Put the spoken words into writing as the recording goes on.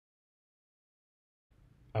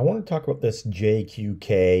I want to talk about this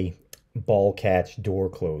JQK ball catch door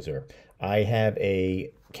closer. I have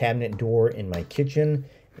a cabinet door in my kitchen,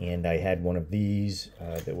 and I had one of these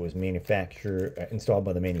that was installed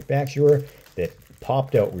by the manufacturer that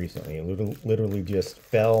popped out recently. It literally just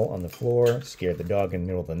fell on the floor, scared the dog in the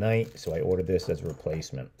middle of the night, so I ordered this as a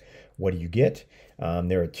replacement. What do you get?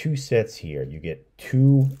 There are two sets here. You get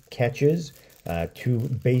two catches, two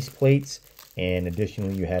base plates, and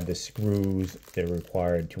additionally you have the screws that are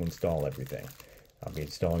required to install everything. I'll be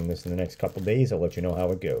installing this in the next couple days. I'll let you know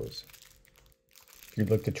how it goes. If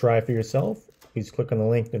you'd like to try for yourself, please click on the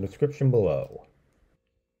link in the description below.